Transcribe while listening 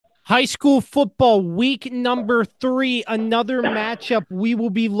High school football week number 3, another matchup we will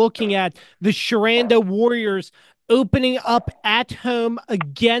be looking at the Sherando Warriors opening up at home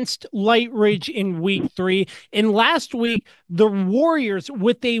against Lightridge in week 3. And last week, the Warriors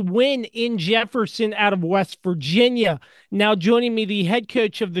with a win in Jefferson out of West Virginia. Now joining me, the head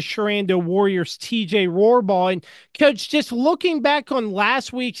coach of the Sherando Warriors, TJ Rohrbaugh. And coach, just looking back on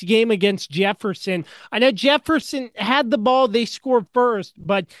last week's game against Jefferson, I know Jefferson had the ball, they scored first,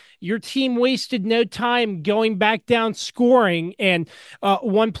 but your team wasted no time going back down scoring. And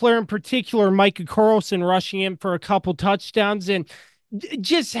one player in particular, Micah Carlson, rushing in for a couple touchdowns. And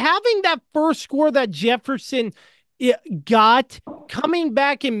just having that first score that Jefferson got, coming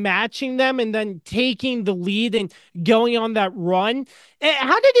back and matching them and then taking the lead and going on that run.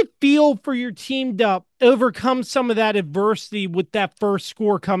 How did it feel for your team to overcome some of that adversity with that first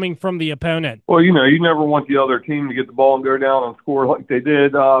score coming from the opponent? Well, you never want the other team to get the ball and go down and score like they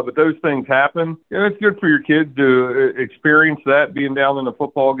did, but those things happen. It's good for your kids to experience that, being down in a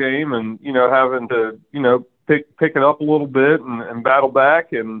football game and, having to, pick it up a little bit and battle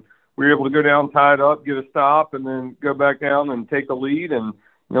back. And we were able to go down, tie it up, get a stop, and then go back down and take the lead. And,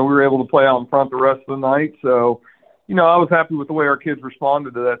 we were able to play out in front the rest of the night. So, I was happy with the way our kids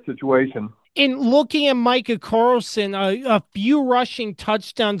responded to that situation. In looking at Micah Carlson, a few rushing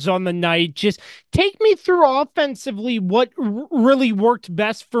touchdowns on the night. Just take me through offensively what really worked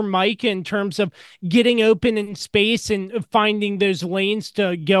best for Micah in terms of getting open in space and finding those lanes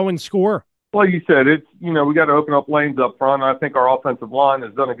to go and score. Like you said, it's, we got to open up lanes up front. I think our offensive line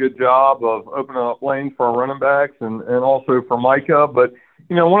has done a good job of opening up lanes for our running backs and also for Micah. But,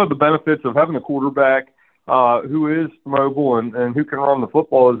 one of the benefits of having a quarterback who is mobile and who can run the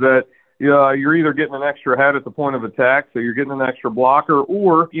football is that you're either getting an extra head at the point of attack, so you're getting an extra blocker,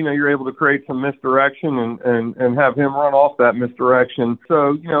 or, you're able to create some misdirection and have him run off that misdirection.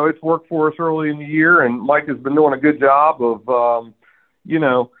 So, it's worked for us early in the year, and Mike has been doing a good job of,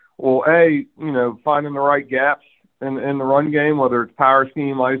 finding the right gaps in the run game, whether it's power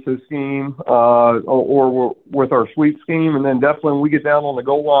scheme, ISO scheme, or with our sweep scheme. And then definitely when we get down on the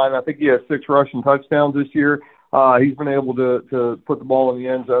goal line, I think he has 6 rushing touchdowns this year. He's been able to put the ball in the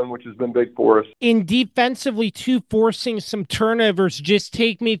end zone, which has been big for us. In defensively, too, forcing some turnovers, just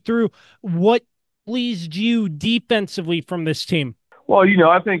take me through what pleased you defensively from this team. Well,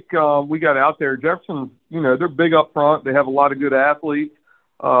 I think we got out there. Jefferson, they're big up front. They have a lot of good athletes.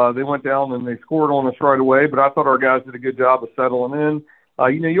 They went down and they scored on us right away, but I thought our guys did a good job of settling in.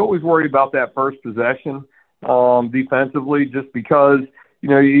 You always worry about that first possession defensively just because,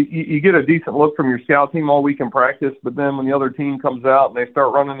 you get a decent look from your scout team all week in practice, but then when the other team comes out and they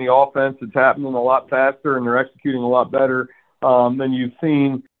start running the offense, it's happening a lot faster and they're executing a lot better than you've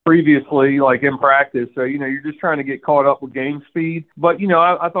seen previously, like in practice. So, you're just trying to get caught up with game speed. But,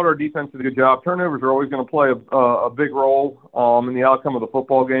 I thought our defense did a good job. Turnovers are always going to play a big role in the outcome of the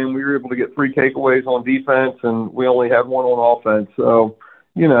football game. We were able to get 3 takeaways on defense, and we only had 1 on offense. So,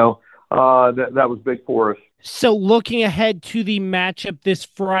 that was big for us. So looking ahead to the matchup this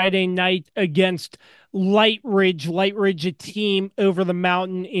Friday night against Lightridge, a team over the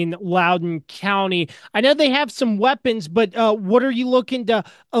mountain in Loudoun County. I know they have some weapons, but what are you looking to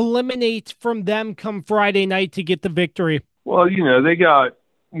eliminate from them come Friday night to get the victory? Well, they got,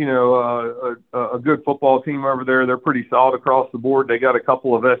 a good football team over there. They're pretty solid across the board. They got a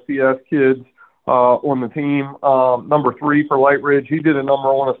couple of SDS kids on the team. Number 3 for Lightridge, he did a number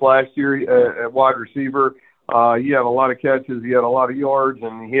on us last year at wide receiver. He had a lot of catches, he had a lot of yards,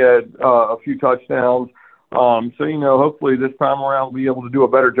 and he had a few touchdowns. So, hopefully this time around we'll be able to do a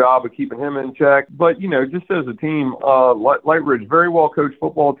better job of keeping him in check. But, just as a team, Lightridge, very well coached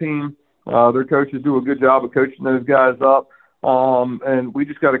football team. Their coaches do a good job of coaching those guys up. And we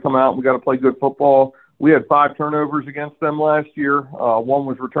just got to come out and we got to play good football. We had 5 turnovers against them last year. 1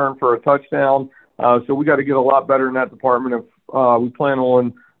 was returned for a touchdown. So we got to get a lot better in that department if we plan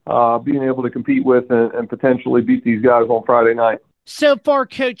on being able to compete with and potentially beat these guys on Friday night. So far,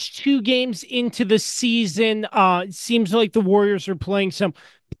 Coach, 2 games into the season, it seems like the Warriors are playing some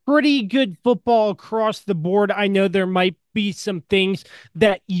pretty good football across the board. I know there might be some things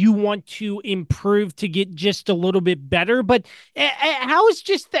that you want to improve to get just a little bit better, but how is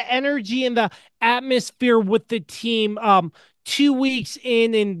just the energy and the atmosphere with the team 2 weeks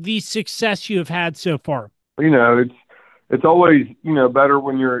in and the success you have had so far? It's always, better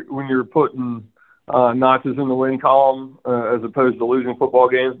when you're putting notches in the win column as opposed to losing football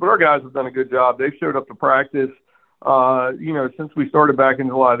games. But our guys have done a good job. They've showed up to practice. Since we started back in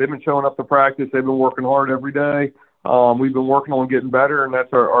July, they've been showing up to practice. They've been working hard every day. We've been working on getting better, and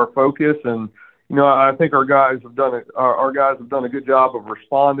that's our focus. And, I think our guys have done it. Our guys have done a good job of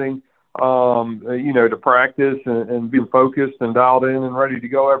responding, to practice and being focused and dialed in and ready to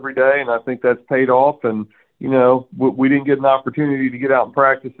go every day. And I think that's paid off. And, we didn't get an opportunity to get out and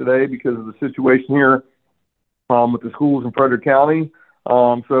practice today because of the situation here with the schools in Frederick County.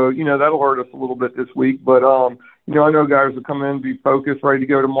 That'll hurt us a little bit this week. But, I know guys will come in, be focused, ready to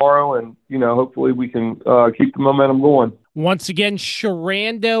go tomorrow. And, hopefully we can keep the momentum going. Once again,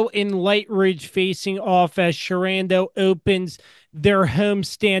 Sherando and Lightridge facing off as Sherando opens their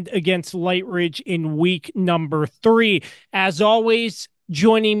homestand against Lightridge in week number 3. As always,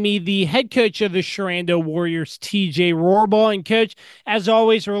 joining me, the head coach of the Sherando Warriors, TJ Rohrbaugh. And coach, as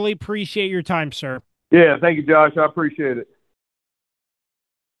always, really appreciate your time, sir. Yeah, thank you, Josh. I appreciate it.